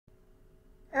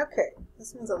Okay,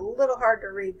 this one's a little hard to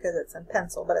read because it's in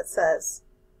pencil, but it says,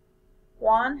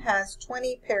 Juan has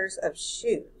 20 pairs of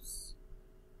shoes.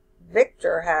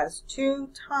 Victor has 2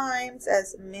 times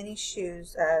as many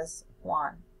shoes as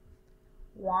Juan.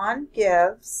 Juan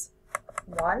gives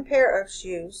 1 pair of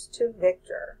shoes to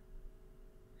Victor.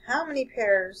 How many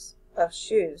pairs of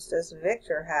shoes does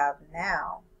Victor have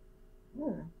now?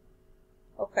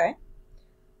 Okay.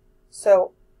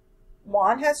 So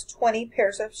Juan has 20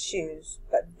 pairs of shoes,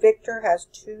 but Victor has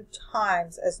 2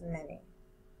 times as many.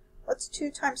 What's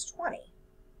 2 times 20?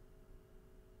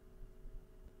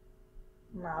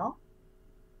 Well,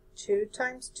 2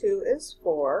 times 2 is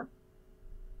 4,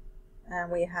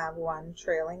 and we have 1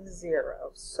 trailing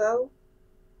 0. So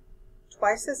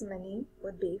twice as many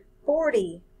would be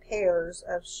 40 pairs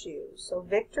of shoes. So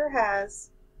Victor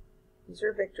has, these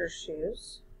are Victor's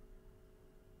shoes,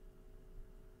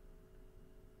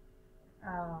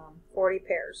 40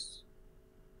 pairs.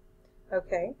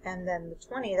 Okay, and then the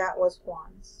 20, that was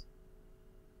Juan's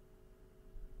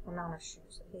amount of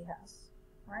shoes that he has,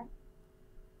 right?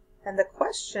 And the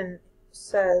question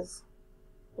says,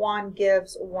 Juan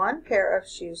gives 1 pair of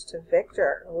shoes to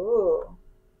Victor. Ooh.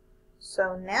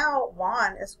 So now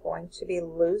Juan is going to be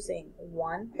losing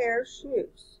 1 pair of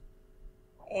shoes,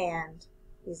 and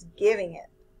he's giving it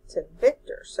to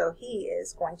Victor. So he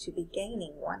is going to be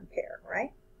gaining 1 pair,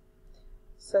 right?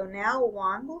 So now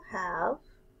Juan will have,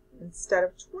 instead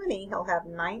of 20, he'll have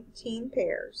 19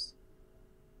 pairs.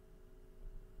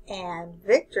 And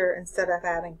Victor, instead of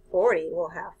having 40, will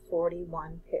have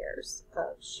 41 pairs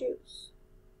of shoes.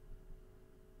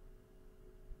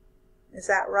 Is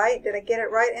that right? Did I get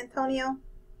it right, Antonio?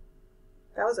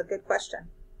 That was a good question.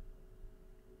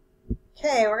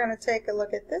 Okay, we're going to take a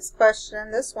look at this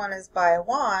question. This one is by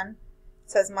Juan.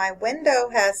 It says, my window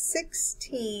has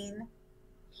 16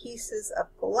 pieces of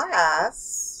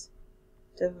glass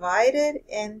divided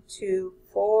into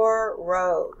 4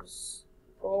 rows.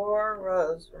 4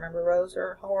 rows. Remember, rows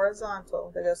are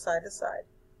horizontal. They go side to side.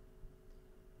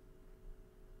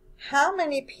 How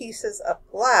many pieces of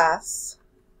glass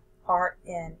are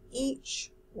in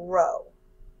each row?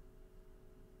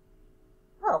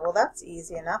 Oh, well, that's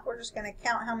easy enough. We're just going to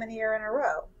count how many are in a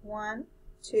row. 1,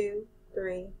 2,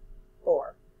 3,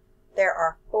 4. There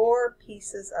are 4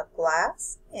 pieces of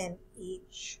glass in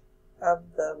each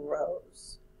of the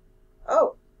rows.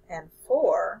 Oh, and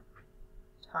 4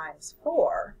 times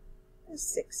 4 is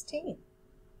 16.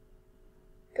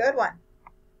 Good one.